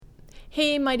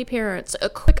Hey, Mighty Parents, a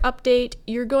quick update.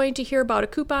 You're going to hear about a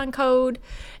coupon code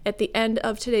at the end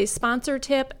of today's sponsor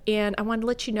tip, and I wanted to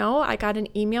let you know I got an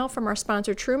email from our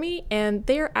sponsor, Trumi, and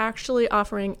they're actually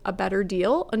offering a better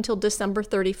deal until December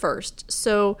 31st.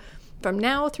 So from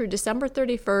now through December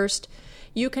 31st,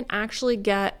 you can actually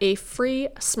get a free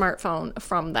smartphone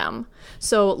from them.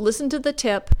 So listen to the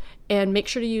tip and make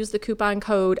sure to use the coupon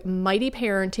code Mighty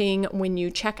Parenting when you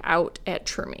check out at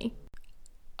Trumi.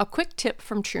 A quick tip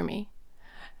from Trumi.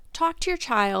 Talk to your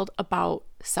child about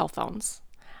cell phones.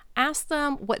 Ask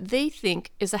them what they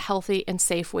think is a healthy and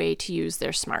safe way to use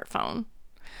their smartphone.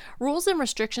 Rules and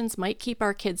restrictions might keep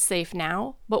our kids safe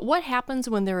now, but what happens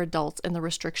when they're adults and the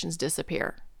restrictions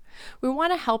disappear? We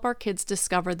want to help our kids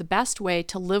discover the best way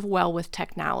to live well with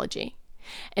technology.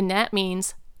 And that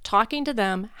means talking to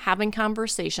them, having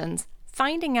conversations,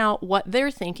 finding out what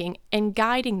they're thinking, and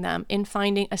guiding them in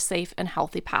finding a safe and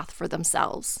healthy path for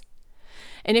themselves.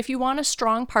 And if you want a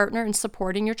strong partner in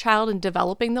supporting your child in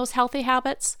developing those healthy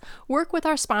habits, work with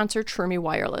our sponsor, Trumi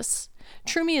Wireless.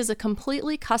 Trumi is a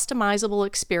completely customizable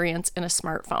experience in a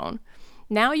smartphone.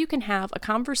 Now you can have a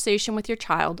conversation with your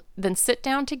child, then sit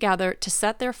down together to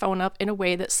set their phone up in a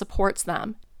way that supports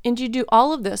them. And you do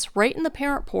all of this right in the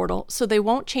parent portal so they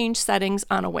won't change settings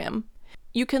on a whim.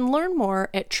 You can learn more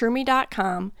at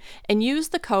Trumi.com and use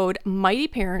the code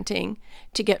MightyParenting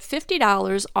to get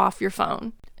 $50 off your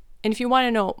phone. And if you want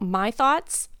to know my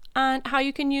thoughts on how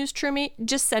you can use Trumi,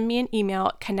 just send me an email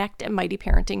at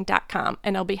connect@mightyparenting.com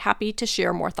and I'll be happy to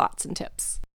share more thoughts and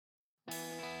tips.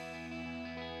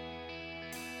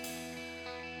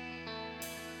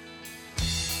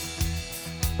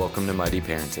 Welcome to Mighty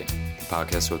Parenting, a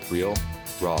podcast with real,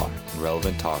 raw, and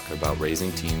relevant talk about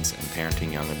raising teens and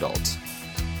parenting young adults.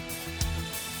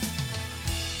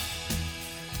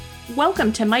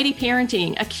 Welcome to Mighty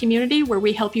Parenting, a community where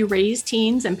we help you raise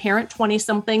teens and parent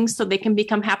 20-somethings so they can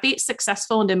become happy,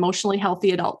 successful, and emotionally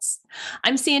healthy adults.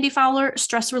 I'm Sandy Fowler,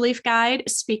 stress relief guide,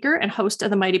 speaker, and host of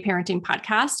the Mighty Parenting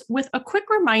podcast, with a quick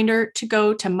reminder to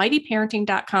go to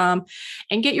mightyparenting.com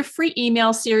and get your free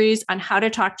email series on how to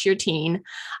talk to your teen.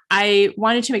 I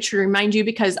wanted to make sure to remind you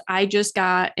because I just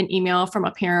got an email from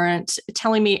a parent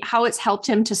telling me how it's helped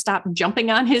him to stop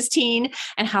jumping on his teen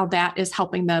and how that is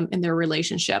helping them in their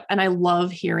relationship. And I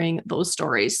love hearing those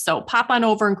stories. So pop on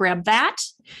over and grab that.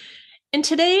 And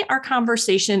today our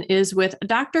conversation is with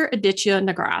Dr. Aditya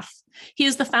Nagrath. He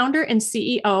is the founder and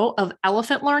CEO of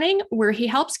Elephant Learning, where he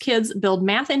helps kids build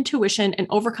math intuition and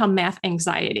overcome math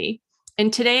anxiety.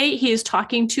 And today he is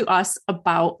talking to us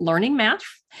about learning math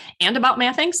and about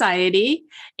math anxiety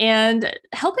and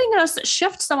helping us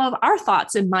shift some of our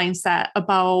thoughts and mindset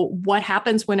about what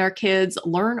happens when our kids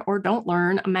learn or don't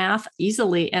learn math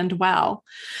easily and well.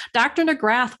 Dr.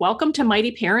 Nagrath, welcome to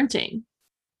Mighty Parenting.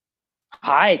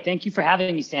 Hi, thank you for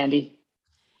having me, Sandy.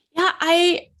 Yeah,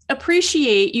 I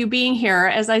appreciate you being here.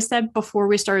 As I said before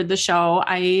we started the show,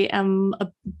 I am a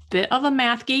bit of a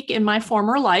math geek in my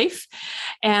former life,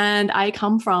 and I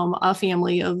come from a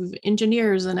family of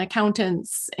engineers and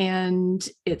accountants, and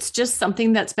it's just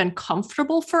something that's been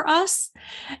comfortable for us.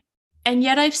 And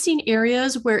yet I've seen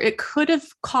areas where it could have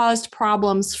caused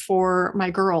problems for my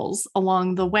girls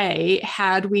along the way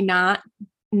had we not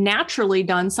naturally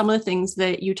done some of the things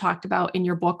that you talked about in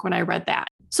your book when I read that.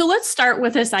 So let's start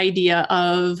with this idea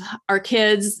of our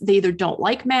kids, they either don't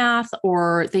like math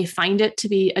or they find it to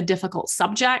be a difficult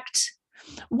subject.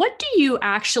 What do you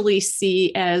actually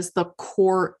see as the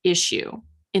core issue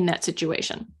in that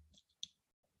situation?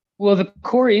 Well, the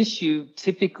core issue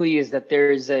typically is that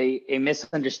there is a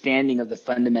misunderstanding of the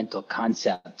fundamental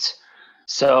concepts.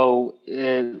 So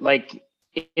like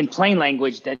in plain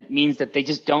language, that means that they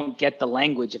just don't get the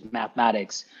language of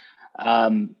mathematics.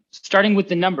 Starting with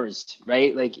the numbers,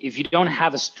 right? Like if you don't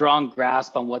have a strong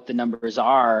grasp on what the numbers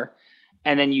are,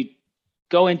 and then you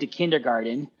go into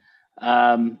kindergarten,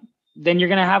 then you're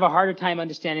going to have a harder time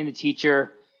understanding the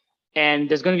teacher, and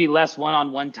there's going to be less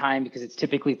one-on-one time because it's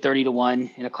typically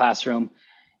 30-1 in a classroom.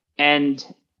 And,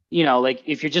 you know, like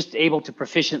if you're just able to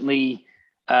proficiently,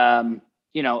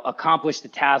 accomplish the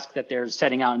task that they're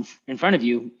setting out in front of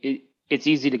you, it's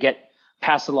easy to get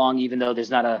passed along, even though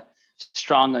there's not a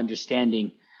strong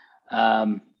understanding.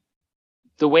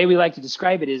 The way we like to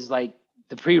describe it is like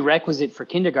the prerequisite for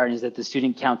kindergarten is that the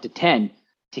student count to 10.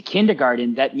 To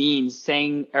kindergarten, that means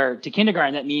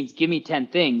give me 10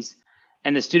 things,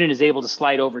 and the student is able to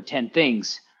slide over 10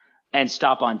 things and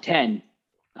stop on 10.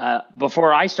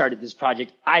 Before I started this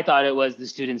project, I thought it was the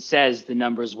student says the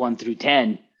numbers 1 through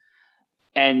 10.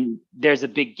 And there's a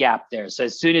big gap there. So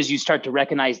as soon as you start to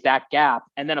recognize that gap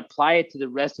and then apply it to the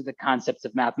rest of the concepts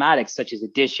of mathematics, such as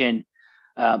addition,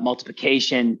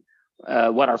 multiplication,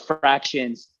 what are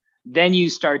fractions, then you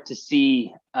start to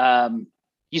see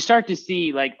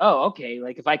like, oh, okay,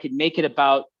 like if I could make it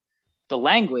about the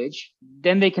language,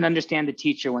 then they can understand the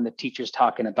teacher when the teacher's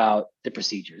talking about the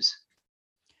procedures.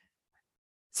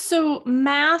 So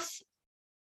math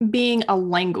being a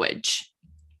language,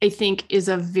 I think, is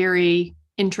a very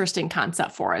interesting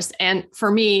concept for us. And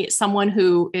for me, someone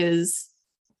who is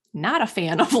not a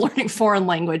fan of learning foreign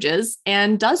languages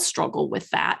and does struggle with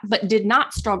that, but did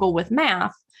not struggle with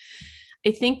math,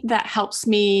 I think that helps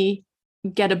me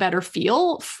get a better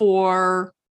feel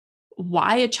for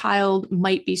why a child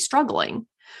might be struggling.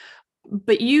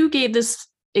 But you gave this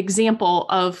example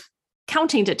of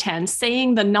counting to 10,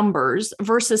 saying the numbers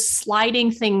versus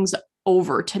sliding things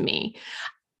over to me.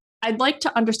 I'd like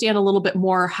to understand a little bit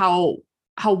more how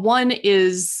one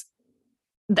is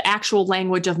the actual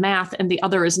language of math and the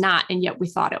other is not, and yet we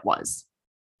thought it was.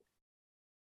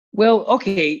 Well,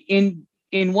 okay.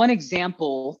 In one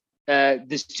example,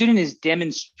 the student is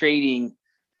demonstrating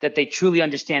that they truly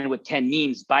understand what 10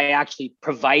 means by actually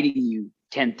providing you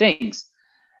 10 things.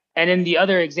 And in the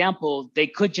other example, they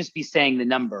could just be saying the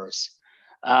numbers.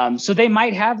 So they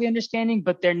might have the understanding,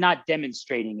 but they're not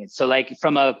demonstrating it. So like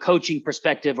from a coaching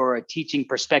perspective or a teaching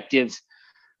perspective,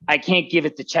 I can't give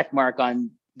it the check mark on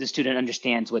the student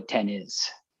understands what 10 is.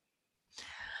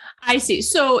 I see.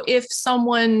 So if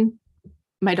someone,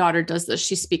 my daughter does this,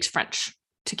 she speaks French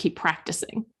to keep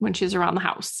practicing when she's around the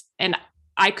house. And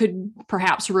I could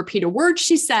perhaps repeat a word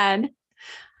she said,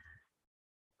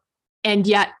 and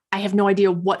yet I have no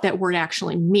idea what that word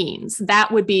actually means.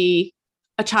 That would be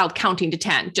a child counting to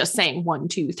 10, just saying 1,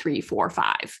 2, 3, 4,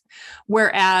 5.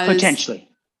 Whereas potentially.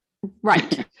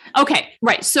 Right. Okay.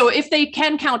 Right. So if they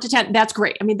can count to 10, that's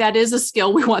great. I mean, that is a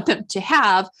skill we want them to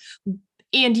have.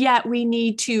 And yet we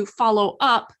need to follow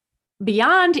up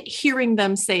beyond hearing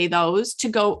them say those to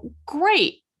go,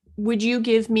 great. Would you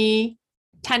give me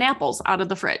 10 apples out of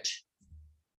the fridge?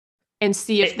 And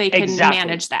see if they can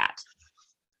manage that.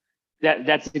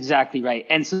 That's exactly right.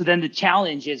 And so then the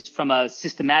challenge is from a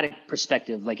systematic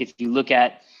perspective. Like if you look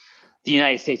at the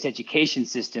United States education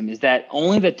system, is that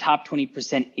only the top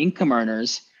 20% income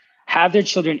earners have their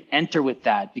children enter with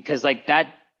that, because like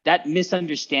that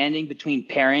misunderstanding between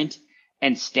parent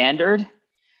and standard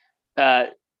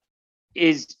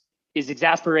is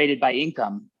exasperated by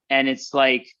income. And it's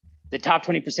like the top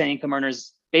 20% income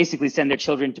earners basically send their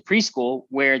children to preschool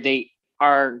where they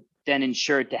are then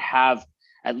insured to have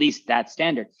at least that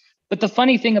standard. But the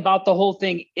funny thing about the whole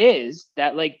thing is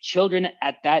that like children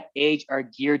at that age are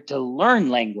geared to learn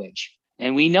language.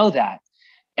 And we know that.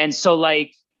 And so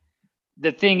like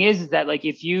the thing is that like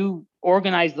if you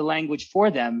organize the language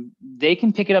for them, they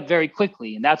can pick it up very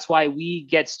quickly. And that's why we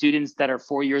get students that are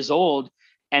 4 years old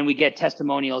and we get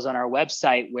testimonials on our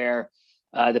website where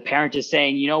the parent is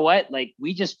saying, you know what, like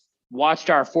we just watched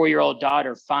our 4-year-old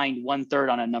daughter find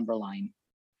 1/3 on a number line.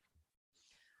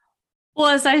 Well,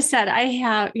 as I said,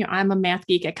 I'm a math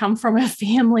geek. I come from a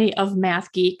family of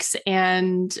math geeks.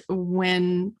 And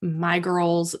when my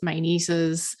girls, my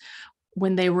nieces,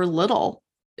 when they were little,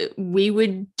 we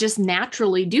would just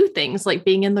naturally do things like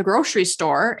being in the grocery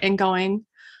store and going,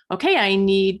 okay, I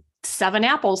need 7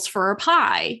 apples for a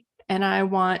pie and I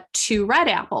want 2 red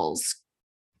apples.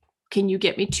 Can you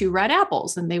get me 2 red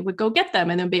apples? And they would go get them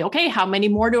and then be, okay, how many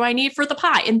more do I need for the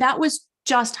pie? And that was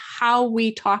just how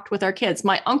we talked with our kids.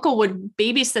 My uncle would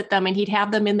babysit them and he'd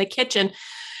have them in the kitchen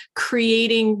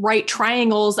creating right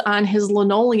triangles on his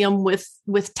linoleum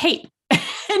with tape.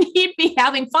 And he'd be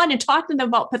having fun and talking to them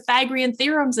about Pythagorean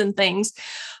theorems and things,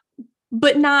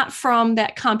 but not from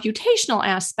that computational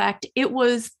aspect. It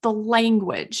was the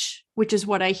language, which is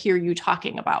what I hear you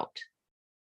talking about.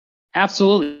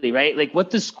 Absolutely, right? Like what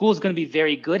the school is going to be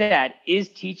very good at is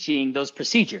teaching those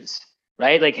procedures,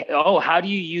 right? Like, oh, how do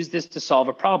you use this to solve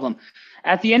a problem?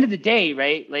 At the end of the day,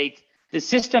 right? Like the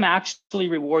system actually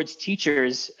rewards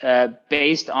teachers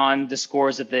based on the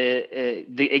scores of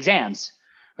the exams,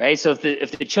 right? So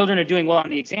if the children are doing well on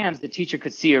the exams, the teacher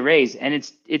could see a raise, and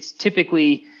it's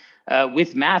typically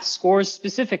with math scores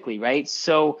specifically, right?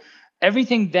 So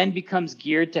everything then becomes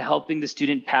geared to helping the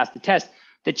student pass the test.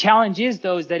 The challenge is,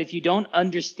 though, is that if you don't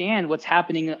understand what's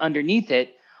happening underneath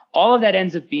it, all of that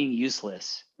ends up being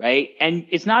useless, right? And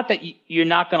it's not that you're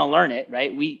not going to learn it,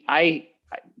 right?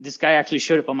 This guy actually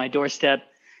showed up on my doorstep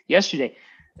yesterday.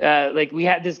 Like we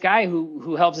had this guy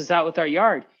who helps us out with our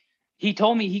yard. He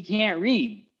told me he can't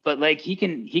read, but like he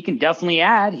can definitely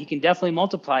add, he can definitely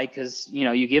multiply, because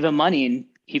you give him money and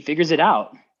he figures it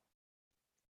out.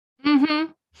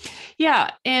 Mm-hmm. Yeah,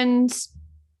 and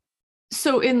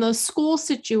so in the school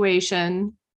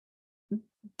situation,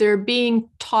 they're being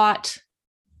taught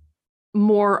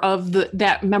more of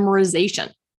that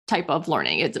memorization type of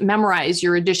learning. It's memorize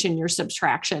your addition, your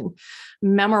subtraction,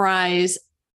 memorize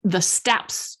the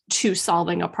steps to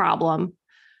solving a problem.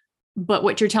 But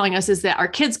what you're telling us is that our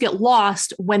kids get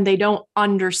lost when they don't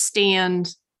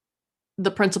understand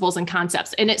the principles and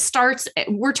concepts. And it starts,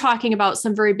 we're talking about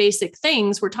some very basic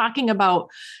things. We're talking about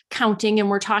counting and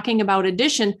we're talking about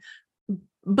addition,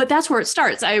 but that's where it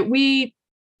starts.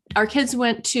 Our kids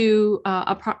went to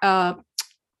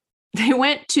they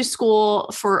went to school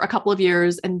for a couple of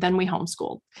years and then we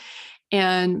homeschooled.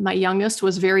 And my youngest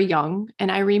was very young.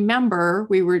 And I remember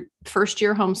we were first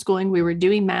year homeschooling, we were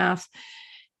doing math,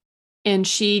 and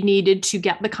she needed to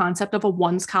get the concept of a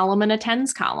ones column and a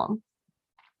tens column.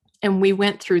 And we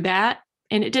went through that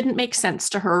and it didn't make sense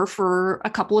to her for a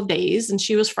couple of days and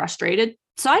she was frustrated.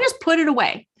 So I just put it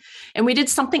away and we did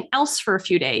something else for a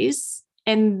few days.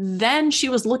 And then she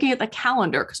was looking at the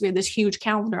calendar because we had this huge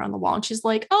calendar on the wall. And she's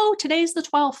like, oh, today's the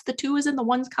 12th. The 2 is in the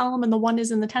ones column and the 1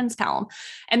 is in the tens column.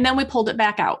 And then we pulled it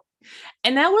back out.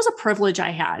 And that was a privilege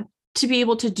I had to be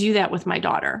able to do that with my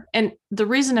daughter. And the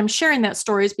reason I'm sharing that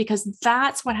story is because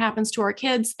that's what happens to our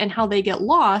kids and how they get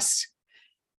lost.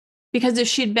 Because if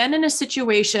she'd been in a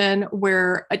situation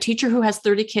where a teacher who has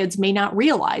 30 kids may not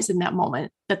realize in that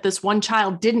moment that this one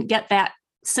child didn't get that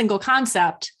single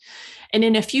concept, and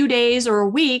in a few days or a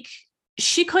week,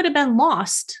 she could have been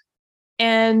lost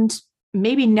and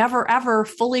maybe never, ever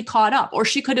fully caught up. Or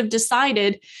she could have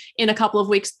decided in a couple of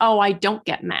weeks, oh, I don't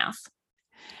get math.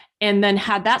 And then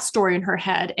had that story in her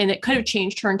head and it could have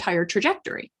changed her entire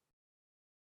trajectory.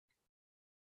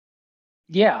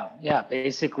 Yeah.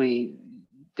 Basically,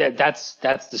 that's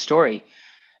the story.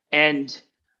 And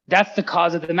that's the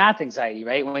cause of the math anxiety,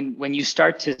 right? When you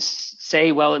start to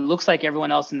say, well, it looks like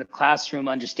everyone else in the classroom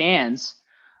understands,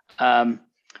 but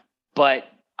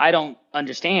I don't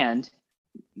understand.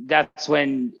 That's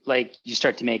when you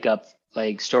start to make up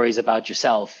stories about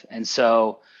yourself. And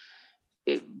so,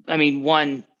 it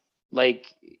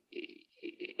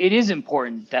is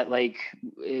important that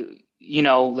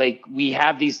we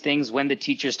have these things when the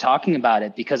teacher's talking about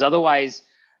it, because otherwise,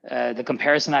 the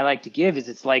comparison I like to give is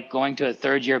it's like going to a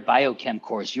third year biochem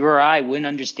course. You or I wouldn't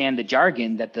understand the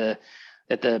jargon that the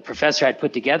professor had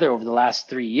put together over the last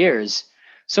 3 years.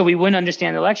 So we wouldn't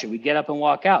understand the lecture. We'd get up and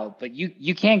walk out, but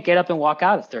you can't get up and walk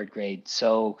out of third grade.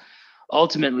 So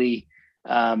ultimately,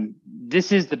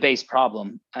 this is the base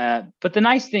problem. But the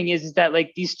nice thing is that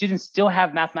these students still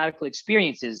have mathematical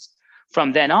experiences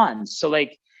from then on. So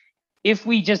if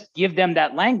we just give them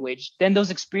that language, then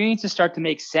those experiences start to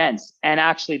make sense. And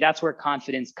actually, that's where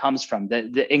confidence comes from.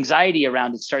 The anxiety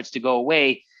around it starts to go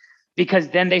away because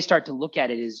then they start to look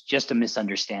at it as just a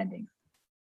misunderstanding.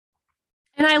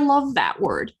 And I love that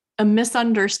word, a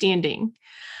misunderstanding.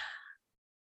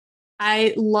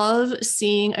 I love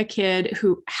seeing a kid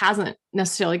who hasn't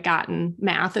necessarily gotten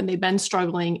math and they've been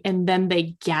struggling and then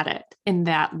they get it and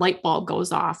that light bulb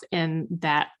goes off and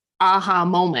that aha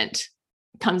moment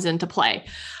comes into play.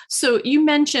 So you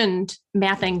mentioned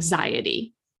math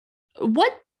anxiety.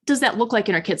 What does that look like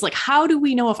in our kids? How do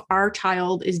we know if our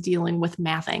child is dealing with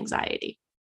math anxiety?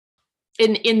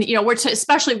 We're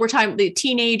talking the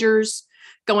teenagers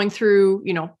going through,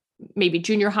 maybe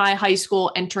junior high, high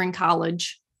school, entering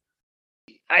college.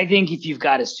 I think if you've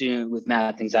got a student with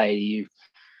math anxiety,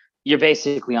 you're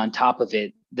basically on top of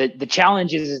it. The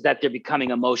challenge is that they're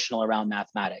becoming emotional around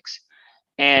mathematics.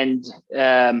 And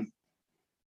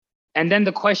then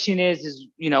the question is,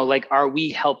 are we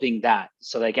helping that?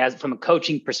 So as from a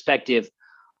coaching perspective,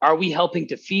 are we helping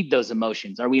to feed those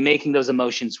emotions? Are we making those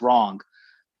emotions wrong?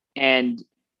 And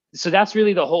so that's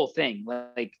really the whole thing.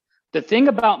 The thing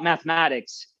about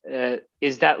mathematics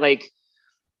is that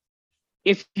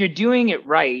if you're doing it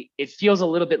right, it feels a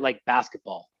little bit like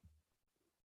basketball.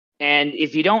 And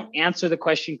if you don't answer the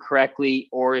question correctly,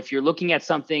 or if you're looking at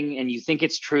something and you think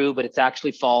it's true, but it's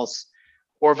actually false,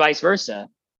 or vice versa,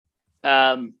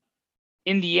 in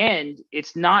the end,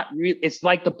 it's not real. It's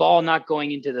like the ball not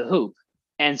going into the hoop.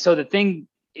 And so the thing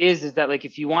is that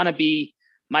if you want to be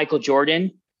Michael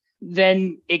Jordan,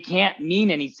 then it can't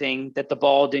mean anything that the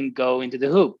ball didn't go into the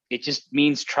hoop. It just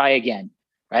means try again,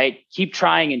 right? Keep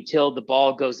trying until the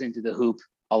ball goes into the hoop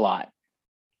a lot.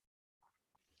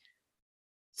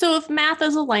 So if math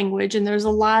is a language and there's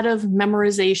a lot of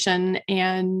memorization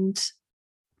and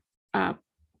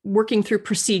working through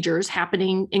procedures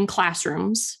happening in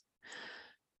classrooms,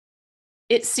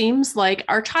 it seems like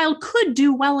our child could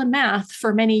do well in math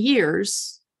for many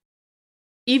years,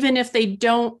 even if they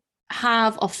don't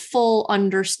have a full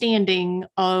understanding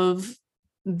of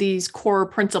these core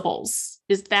principles.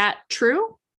 Is that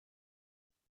true?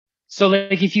 So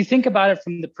if you think about it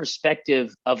from the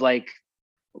perspective of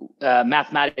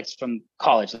mathematics from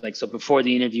college. Like, so before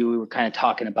the interview, we were kind of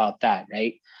talking about that,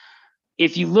 right?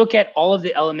 If you look at all of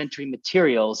the elementary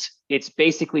materials, it's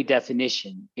basically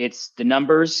definition. It's the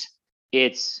numbers,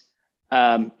 it's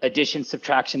addition,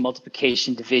 subtraction,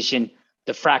 multiplication, division,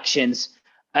 the fractions,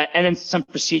 and then some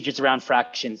procedures around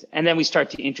fractions. And then we start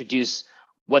to introduce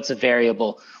what's a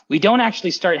variable. We don't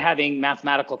actually start having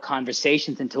mathematical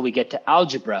conversations until we get to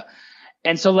algebra.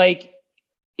 And so like,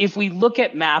 if we look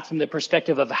at math from the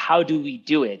perspective of how do we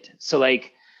do it, so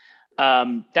like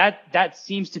that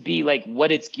seems to be like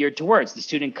what it's geared towards. The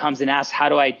student comes and asks, how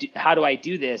do I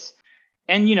do this?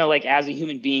 And, you know, like as a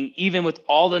human being, even with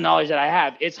all the knowledge that I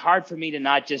have, it's hard for me to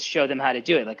not just show them how to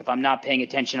do it. Like if I'm not paying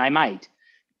attention, I might,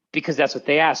 because that's what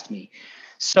they asked me.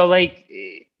 So like,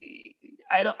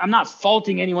 I'm not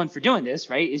faulting anyone for doing this,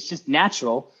 right? It's just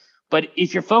natural. But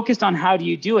if you're focused on how do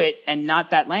you do it and not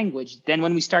that language, then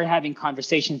when we start having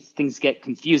conversations, things get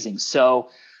confusing. So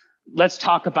let's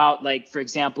talk about, like, for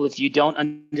example, if you don't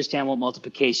understand what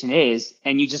multiplication is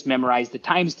and you just memorize the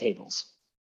times tables.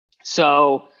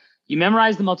 So you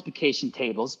memorize the multiplication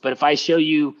tables, but if I show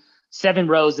you 7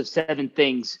 rows of 7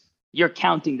 things, you're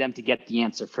counting them to get the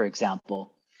answer, for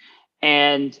example.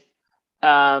 And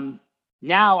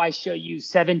now I show you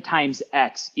 7 times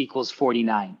x equals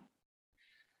 49.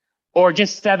 Or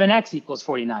just 7x equals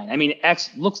 49. I mean, x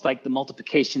looks like the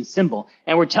multiplication symbol.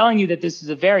 And we're telling you that this is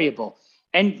a variable.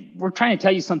 And we're trying to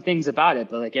tell you some things about it,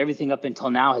 but like everything up until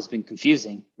now has been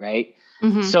confusing, right?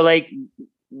 Mm-hmm. So like,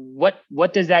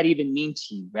 what does that even mean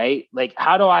to you, right? Like,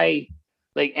 how do I,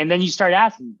 like, and then you start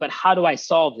asking, but how do I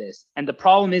solve this? And the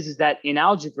problem is that in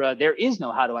algebra, there is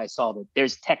no how do I solve it.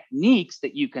 There's techniques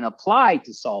that you can apply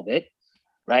to solve it,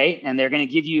 right? And they're going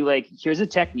to give you like, here's a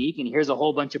technique and here's a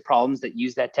whole bunch of problems that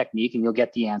use that technique and you'll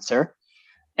get the answer.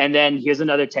 And then here's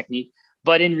another technique.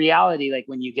 But in reality, like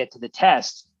when you get to the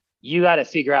test, you got to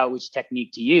figure out which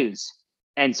technique to use.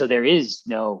 And so there is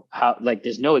no how, like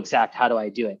there's no exact how do I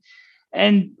do it.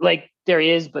 And like there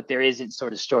is, but there isn't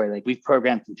sort of story. Like we've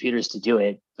programmed computers to do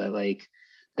it, but like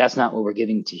that's not what we're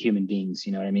giving to human beings.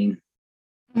 You know what I mean?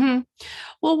 Mm-hmm.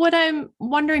 Well, what I'm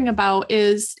wondering about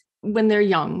is, when they're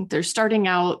young, they're starting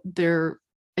out, they're,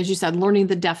 as you said, learning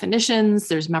the definitions,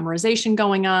 there's memorization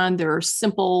going on, there are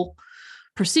simple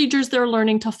procedures they're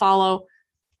learning to follow.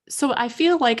 So I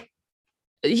feel like,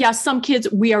 yeah, some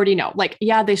kids we already know, like,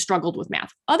 yeah, they struggled with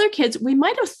math. Other kids, we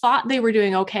might have thought they were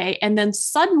doing okay, and then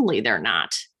suddenly they're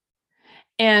not.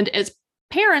 And as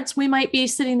parents, we might be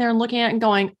sitting there and looking at it and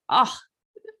going, oh,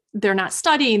 they're not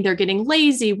studying, they're getting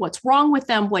lazy. What's wrong with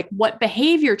them? Like, what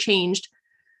behavior changed?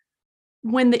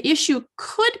 When the issue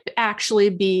could actually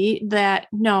be that,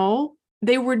 no,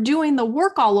 they were doing the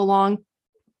work all along,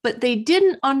 but they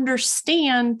didn't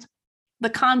understand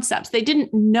the concepts. They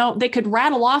didn't know, they could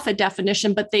rattle off a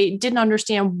definition, but they didn't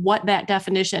understand what that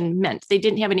definition meant. They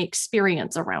didn't have any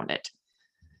experience around it.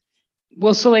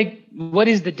 Well, so like, what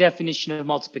is the definition of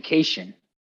multiplication?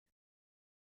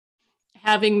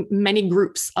 Having many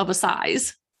groups of a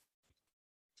size.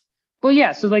 Well,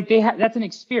 yeah. So like that's an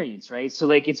experience, right? So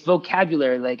like it's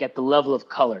vocabulary, like at the level of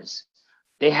colors.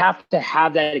 They have to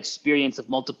have that experience of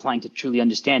multiplying to truly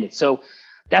understand it. So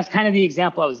that's kind of the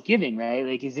example I was giving, right?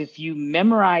 Like is if you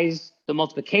memorize the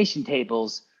multiplication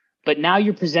tables, but now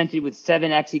you're presented with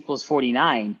 7x equals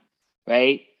 49,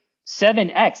 right?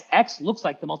 7x, x looks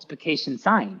like the multiplication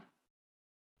sign,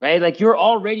 right? Like you're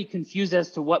already confused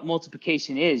as to what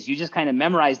multiplication is. You just kind of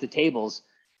memorize the tables.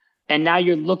 And now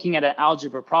you're looking at an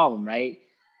algebra problem, right?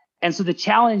 And so the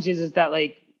challenge is that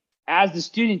like, as the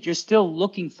student, you're still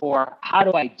looking for how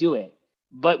do I do it?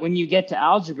 But when you get to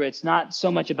algebra, it's not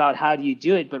so much about how do you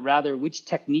do it, but rather which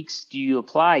techniques do you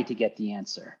apply to get the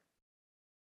answer?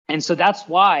 And so that's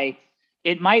why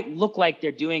it might look like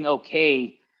they're doing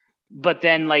okay, but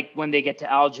then like when they get to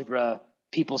algebra,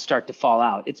 people start to fall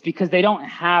out. It's because they don't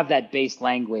have that base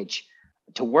language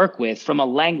to work with from a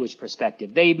language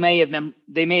perspective. They may have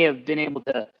been able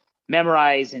to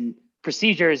memorize and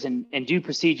procedures and do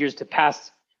procedures to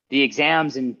pass the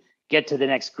exams and get to the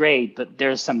next grade, but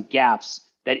there's some gaps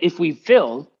that if we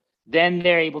fill, then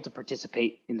they're able to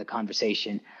participate in the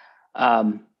conversation.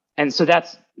 And so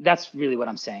that's really what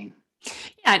I'm saying.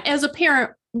 Yeah, and as a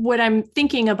parent, what I'm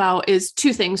thinking about is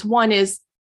 2 things. One is,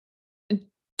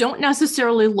 don't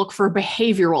necessarily look for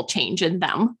behavioral change in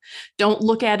them. Don't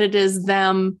look at it as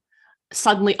them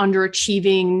suddenly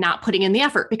underachieving, not putting in the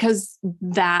effort, because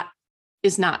that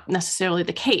is not necessarily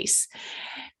the case.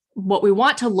 What we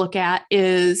want to look at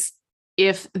is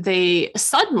if they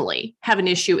suddenly have an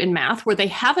issue in math where they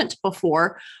haven't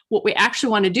before, what we actually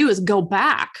want to do is go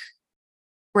back,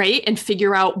 right, and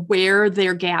figure out where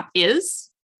their gap is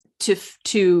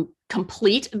to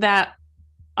complete that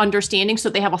understanding so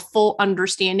they have a full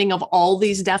understanding of all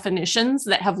these definitions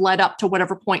that have led up to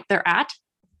whatever point they're at?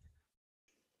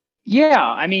 Yeah,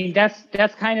 I mean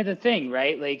that's kind of the thing,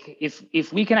 right? Like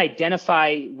if we can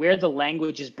identify where the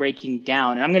language is breaking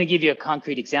down, and I'm going to give you a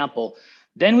concrete example,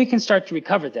 then we can start to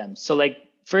recover them. So like,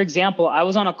 for example, I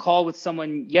was on a call with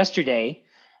someone yesterday,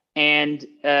 and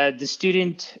the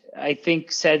student, I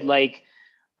think, said like,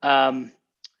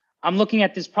 I'm looking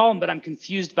at this problem, but I'm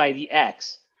confused by the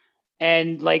X.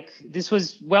 And like, this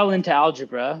was well into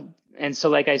algebra. And so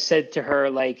like I said to her,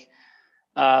 like,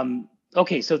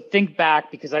 okay, so think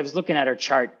back, because I was looking at her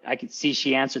chart. I could see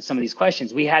she answered some of these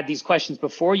questions. We had these questions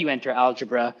before you enter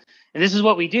algebra. And this is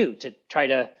what we do to try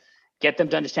to get them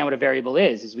to understand what a variable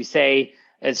is we say,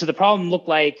 so the problem looked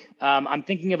like, I'm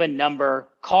thinking of a number,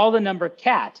 call the number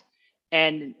cat.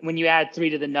 And when you add 3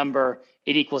 to the number,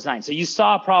 it equals 9. So you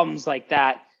saw problems like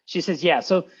that. She says, yeah.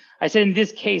 So I said, in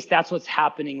this case, that's what's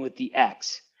happening with the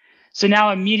X. So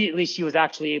now immediately she was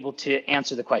actually able to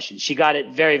answer the question. She got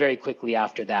it very, very quickly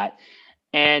after that.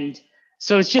 And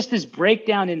so it's just this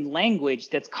breakdown in language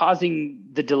that's causing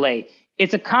the delay.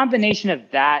 It's a combination of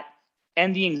that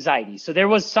and the anxiety. So there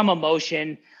was some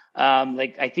emotion.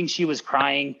 Like I think she was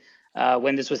crying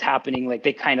when this was happening. Like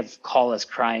they kind of call us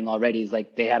crying already.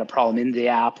 Like they had a problem in the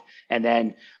app, and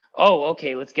then, oh,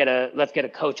 okay, let's get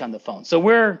a coach on the phone. So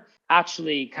we're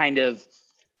actually kind of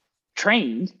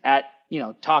trained at,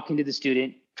 talking to the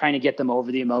student, trying to get them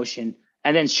over the emotion,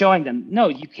 and then showing them, no,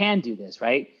 you can do this,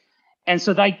 right? And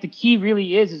so like the key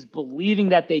really is believing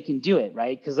that they can do it,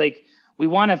 right? Because like we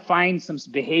want to find some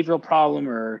behavioral problem,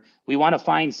 or we want to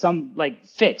find some like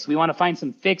fix. We want to find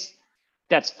some fix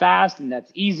that's fast and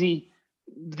that's easy.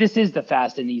 This is the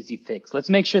fast and easy fix. Let's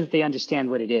make sure that they understand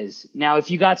what it is. Now, if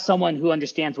you got someone who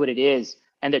understands what it is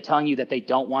and they're telling you that they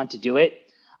don't want to do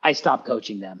it, I stop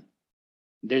coaching them.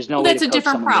 There's no way to coach That's a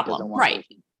different someone problem, right?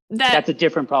 That's a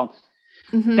different problem.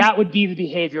 Mm-hmm. That would be the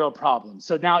behavioral problem.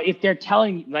 So now if they're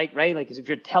telling, like, right, like if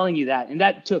you're telling you that, and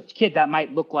that to a kid, that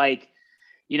might look like,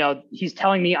 he's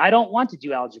telling me, I don't want to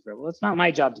do algebra. Well, it's not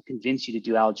my job to convince you to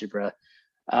do algebra.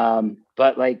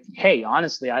 But like, hey,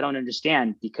 honestly, I don't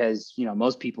understand, because,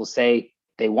 most people say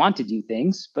they want to do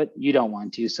things, but you don't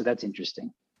want to. So that's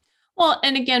interesting. Well,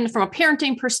 and again, from a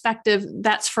parenting perspective,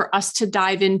 that's for us to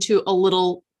dive into a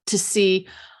little to see,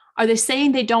 are they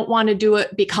saying they don't want to do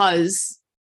it because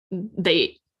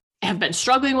they have been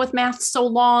struggling with math so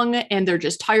long and they're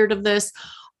just tired of this?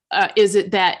 Is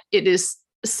it that it is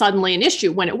suddenly an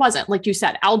issue when it wasn't? Like you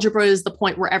said, algebra is the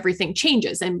point where everything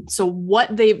changes. And so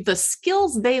the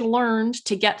skills they learned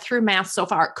to get through math so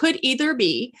far could either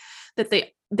be that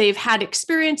they've had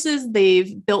experiences,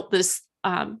 they've built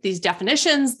these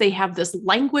definitions, they have this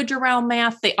language around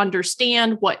math, they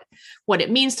understand what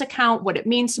it means to count, what it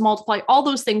means to multiply. All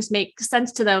those things make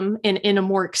sense to them in a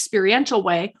more experiential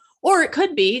way. Or it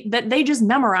could be that they just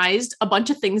memorized a bunch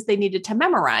of things they needed to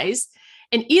memorize.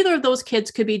 And either of those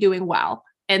kids could be doing well.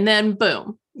 And then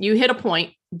boom, you hit a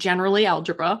point, generally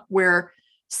algebra, where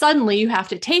suddenly you have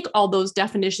to take all those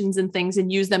definitions and things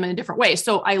and use them in a different way.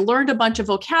 So I learned a bunch of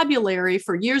vocabulary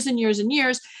for years and years and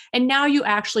years. And now you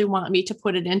actually want me to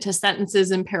put it into sentences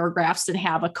and paragraphs and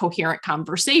have a coherent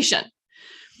conversation.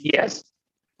 Yes.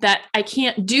 That I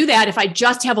can't do that if I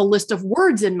just have a list of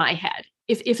words in my head.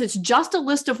 If it's just a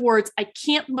list of words, I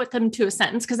can't put them to a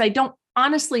sentence because I don't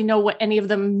honestly know what any of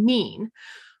them mean.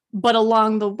 But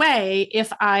along the way,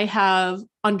 if I have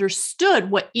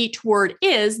understood what each word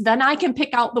is, then I can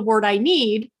pick out the word I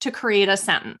need to create a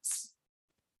sentence.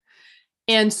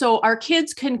 And so our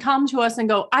kids can come to us and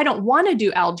go, I don't want to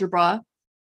do algebra,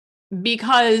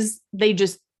 because they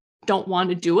just don't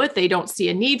want to do it. They don't see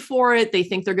a need for it. They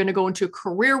think they're going to go into a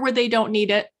career where they don't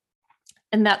need it.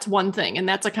 And that's one thing. And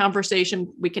that's a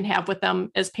conversation we can have with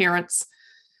them as parents.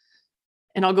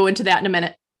 And I'll go into that in a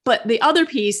minute. But the other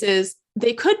piece is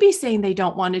they could be saying they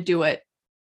don't want to do it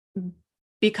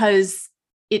because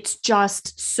it's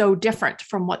just so different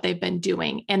from what they've been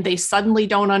doing. And they suddenly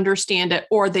don't understand it,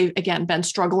 or they've, again, been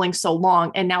struggling so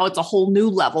long. And now it's a whole new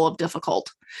level of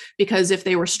difficult, because if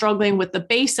they were struggling with the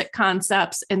basic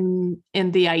concepts and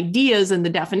the ideas and the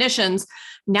definitions,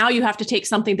 now you have to take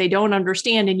something they don't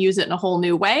understand and use it in a whole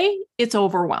new way. It's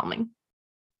overwhelming.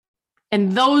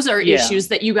 And those are issues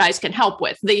that you guys can help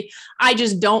with. I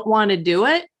just don't want to do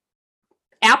it.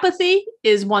 Apathy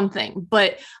is one thing,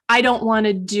 but I don't want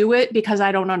to do it because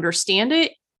I don't understand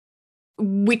it.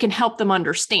 We can help them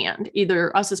understand,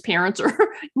 either us as parents, or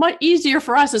much easier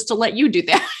for us is to let you do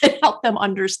that and help them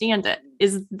understand it.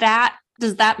 Does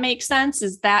that make sense?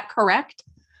 Is that correct?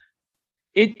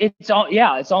 It's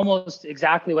almost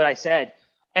exactly what I said.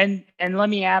 And let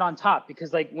me add on top,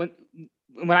 because like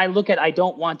when I look at I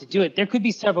don't want to do it, there could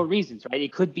be several reasons, right?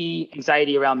 It could be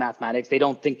anxiety around mathematics. They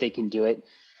don't think they can do it,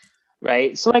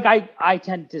 right? So like I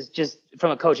tend to just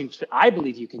from a coaching, I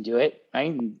believe you can do it,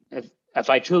 right? And if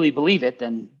I truly believe it,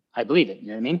 then I believe it. You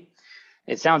know what I mean?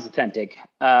 It sounds authentic.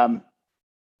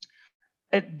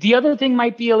 The other thing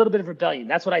might be a little bit of rebellion.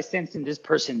 That's what I sensed in this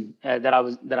person that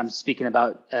I'm speaking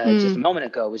about just a moment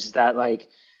ago, which is that like,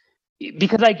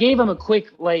 because I gave him a quick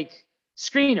like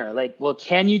screener, like, well,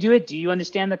 can you do it? Do you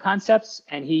understand the concepts?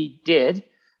 And he did.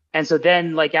 And so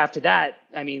then like after that,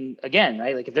 I mean, again,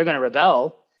 right? Like if they're going to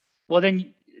rebel, well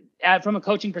then from a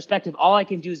coaching perspective, all I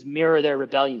can do is mirror their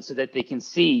rebellion so that they can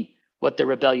see what the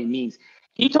rebellion means.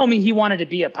 He told me he wanted to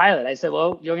be a pilot. I said,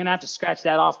 well, you're going to have to scratch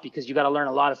that off because you got to learn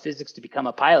a lot of physics to become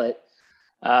a pilot.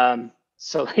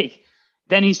 So like,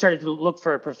 then he started to look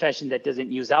for a profession that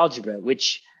doesn't use algebra,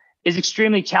 which is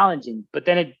extremely challenging. But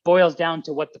then it boils down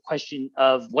to what the question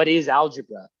of what is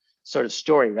algebra sort of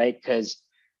story, right? Because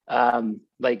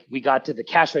like we got to the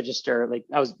cash register, like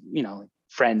I was,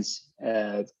 friends,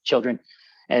 children.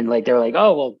 And like, they were like,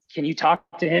 oh, well, can you talk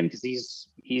to him? Because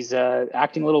he's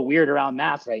acting a little weird around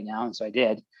math right now. And so I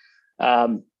did.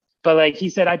 But like he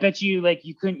said, I bet you like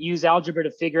you couldn't use algebra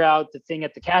to figure out the thing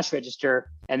at the cash register.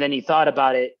 And then he thought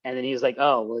about it. And then he was like,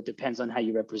 oh, well, it depends on how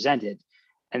you represent it.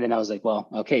 And then I was like, well,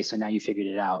 okay, so now you figured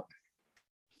it out.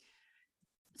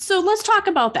 So let's talk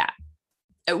about that.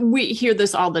 We hear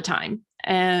this all the time.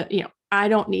 I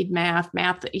don't need math.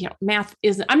 Math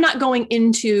isn't, I'm not going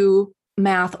into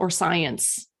math or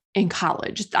science in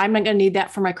college. I'm not going to need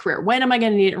that for my career. When am I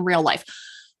going to need it in real life?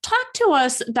 Talk to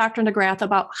us, Dr. DeGrath,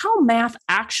 about how math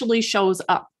actually shows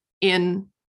up in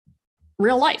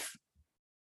real life.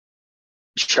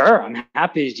 Sure, I'm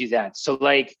happy to do that. So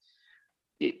like,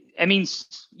 I mean,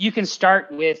 you can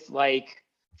start with like,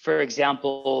 for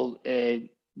example, a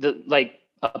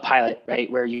pilot,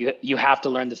 right? Where you have to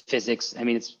learn the physics. I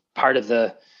mean, it's part of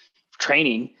the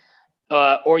training,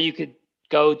 or you could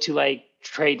go to like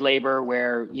trade labor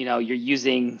where, you're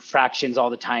using fractions all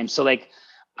the time. So like,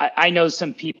 I know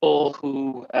some people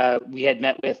who we had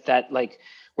met with that like,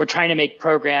 we're trying to make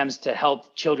programs to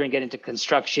help children get into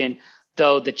construction,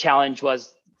 though the challenge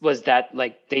was that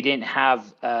like, they didn't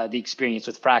have the experience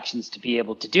with fractions to be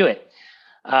able to do it.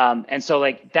 And so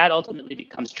like that ultimately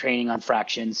becomes training on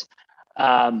fractions.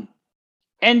 And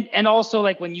also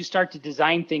like when you start to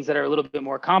design things that are a little bit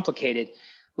more complicated,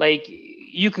 like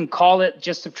you can call it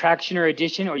just subtraction or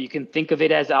addition, or you can think of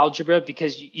it as algebra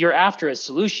because you're after a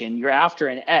solution, you're after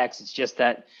an X. It's just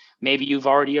that maybe you've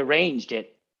already arranged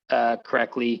it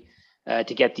correctly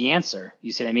to get the answer.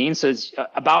 You see what I mean? So it's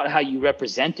about how you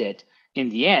represent it in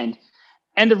the end.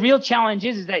 And the real challenge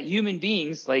is that human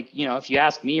beings, like, if you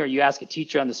ask me or you ask a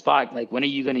teacher on the spot, like, when are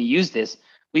you going to use this?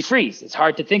 We freeze. It's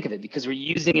hard to think of it because we're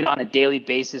using it on a daily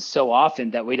basis so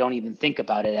often that we don't even think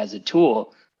about it as a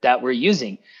tool that we're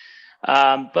using.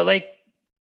 But like,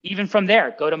 even from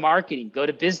there, go to marketing, go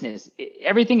to business.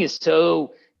 Everything is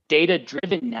so data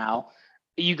driven now.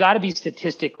 You got to be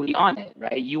statistically on it,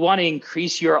 right? You want to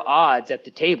increase your odds at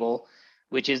the table,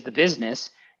 which is the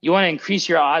business. You want to increase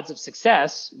your odds of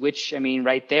success, which, I mean,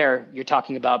 right there, you're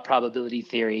talking about probability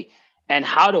theory. And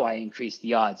how do I increase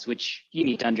the odds, which you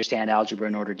need to understand algebra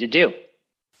in order to do.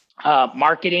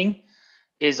 Marketing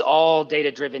is all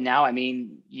data driven now. I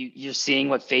mean, you're seeing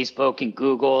what Facebook and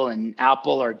Google and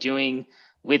Apple are doing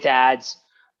with ads.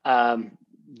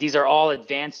 These are all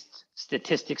advanced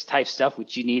statistics type stuff,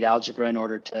 which you need algebra in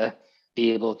order to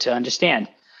be able to understand.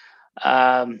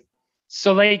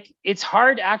 So like, it's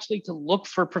hard actually to look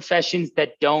for professions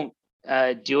that don't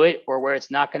do it or where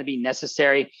it's not going to be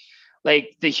necessary.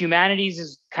 Like the humanities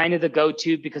is kind of the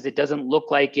go-to because it doesn't look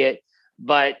like it.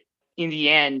 But in the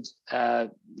end,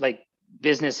 like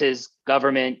businesses,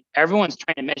 government, everyone's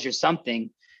trying to measure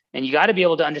something, and you got to be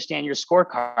able to understand your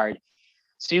scorecard.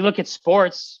 So you look at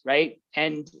sports, right?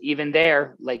 And even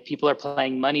there, like people are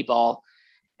playing Moneyball.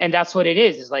 And that's what it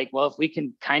is like, well, if we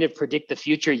can kind of predict the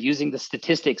future using the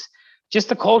statistics, just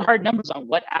the cold hard numbers on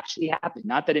what actually happened.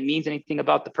 Not that it means anything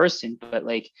about the person, but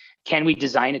like, can we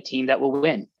design a team that will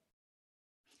win?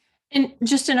 And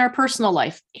just in our personal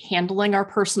life, handling our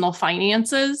personal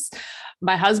finances,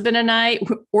 my husband and I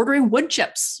ordering wood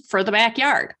chips for the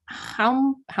backyard.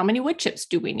 How many wood chips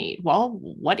do we need? Well,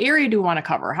 what area do we want to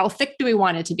cover? How thick do we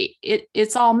want it to be?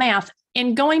 It's all math.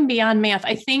 And going beyond math,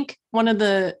 I think one of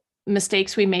the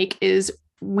mistakes we make is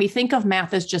we think of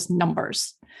math as just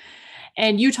numbers.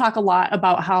 And you talk a lot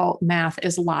about how math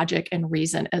is logic and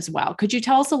reason as well. Could you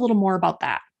tell us a little more about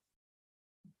that?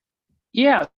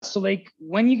 Yeah. So like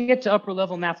when you get to upper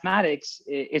level mathematics,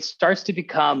 it starts to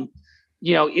become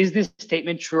is this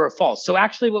statement true or false? So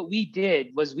actually what we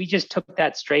did was we just took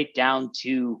that straight down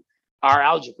to our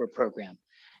algebra program.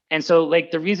 And so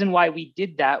like the reason why we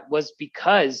did that was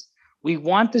because we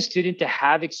want the student to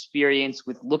have experience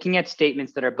with looking at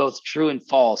statements that are both true and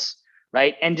false,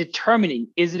 right? And determining,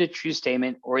 is it a true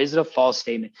statement or is it a false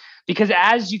statement? Because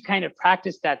as you kind of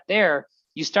practice that there,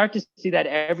 you start to see that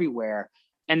everywhere.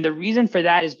 And the reason for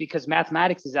that is because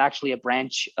mathematics is actually a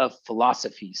branch of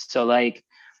philosophy. So like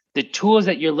the tools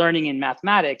that you're learning in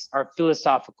mathematics are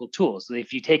philosophical tools. So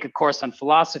if you take a course on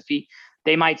philosophy,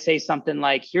 they might say something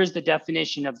like, here's the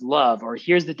definition of love, or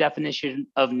here's the definition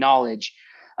of knowledge,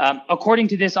 according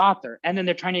to this author. And then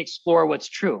they're trying to explore what's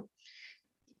true.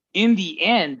 In the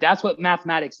end, that's what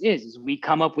mathematics is we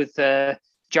come up with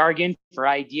jargon for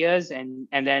ideas, and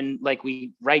then like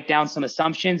we write down some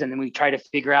assumptions, and then we try to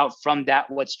figure out from that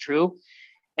what's true.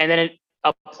 And then it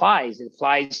applies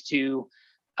to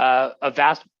a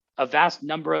vast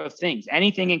number of things.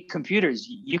 Anything in computers,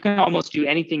 you can almost do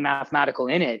anything mathematical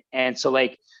in it. And so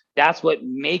like, that's what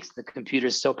makes the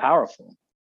computers so powerful.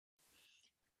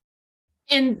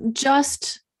 And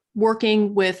just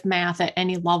working with math at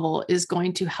any level is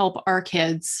going to help our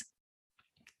kids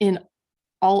in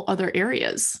all other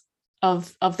areas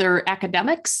of their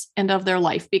academics and of their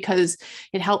life, because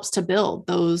it helps to build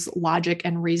those logic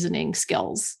and reasoning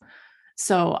skills.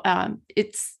 So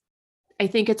I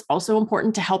think it's also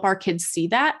important to help our kids see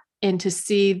that, and to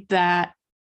see that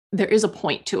there is a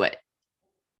point to it.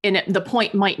 And the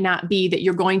point might not be that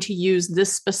you're going to use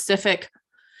this specific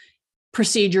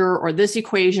procedure or this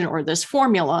equation or this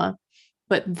formula,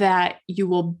 but that you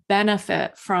will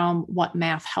benefit from what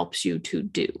math helps you to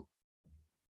do.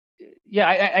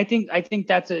 Yeah, I think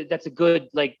that's a good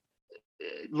like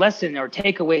lesson or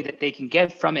takeaway that they can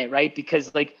get from it, right?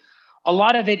 Because like a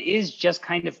lot of it is just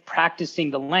kind of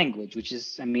practicing the language, which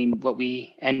is, I mean, what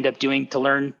we end up doing to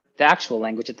learn the actual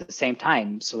language at the same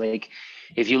time. So like,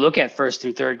 if you look at 1st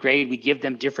through 3rd grade, we give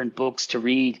them different books to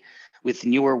read with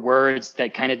newer words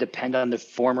that kind of depend on the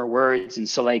former words. And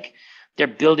so like, they're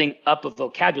building up a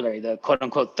vocabulary. The quote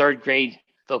unquote 3rd grade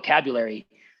vocabulary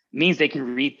means they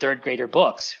can read 3rd grader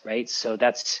books, right? So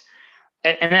that's,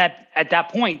 and at that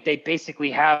point, they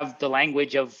basically have the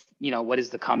language of, what is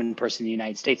the common person in the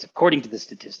United States, according to the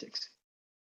statistics.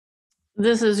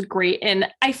 This is great. And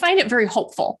I find it very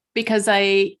hopeful, because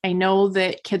I know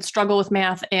that kids struggle with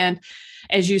math. And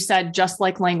as you said, just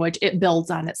like language, it builds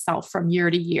on itself from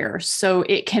year to year. So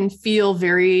it can feel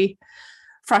very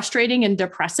frustrating and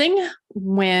depressing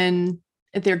when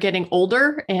they're getting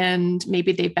older and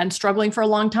maybe they've been struggling for a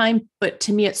long time. But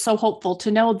to me, it's so hopeful to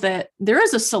know that there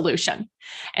is a solution,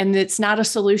 and it's not a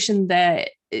solution that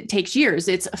it takes years.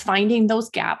 It's finding those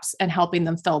gaps and helping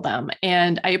them fill them.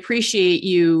 And I appreciate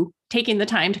you taking the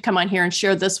time to come on here and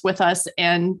share this with us,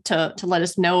 and to let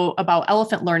us know about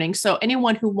Elephant Learning. So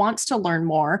anyone who wants to learn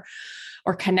more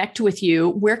or connect with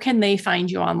you, where can they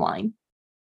find you online?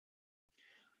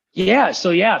 Yeah.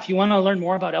 So if you want to learn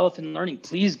more about Elephant Learning,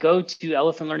 please go to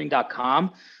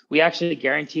elephantlearning.com. We actually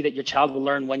guarantee that your child will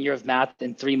learn 1 year of math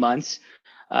in 3 months.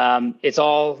 It's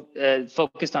all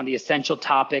focused on the essential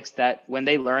topics that when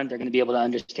they learn, they're going to be able to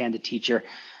understand the teacher,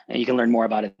 and you can learn more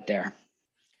about it there.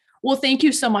 Well, thank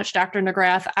you so much, Dr.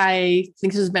 McGrath. I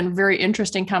think this has been a very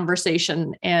interesting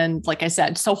conversation. And like I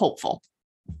said, so hopeful.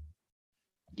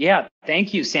 Yeah.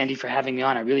 Thank you, Sandy, for having me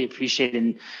on. I really appreciate it.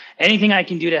 And anything I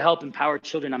can do to help empower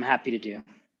children, I'm happy to do.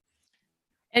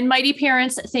 And Mighty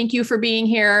Parents, thank you for being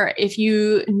here. If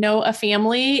you know a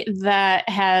family that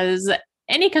has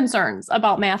any concerns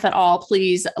about math at all,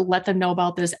 please let them know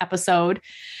about this episode.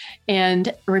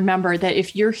 And remember that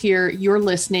if you're here, you're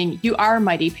listening, you are a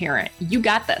mighty parent. You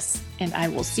got this. And I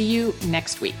will see you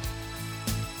next week.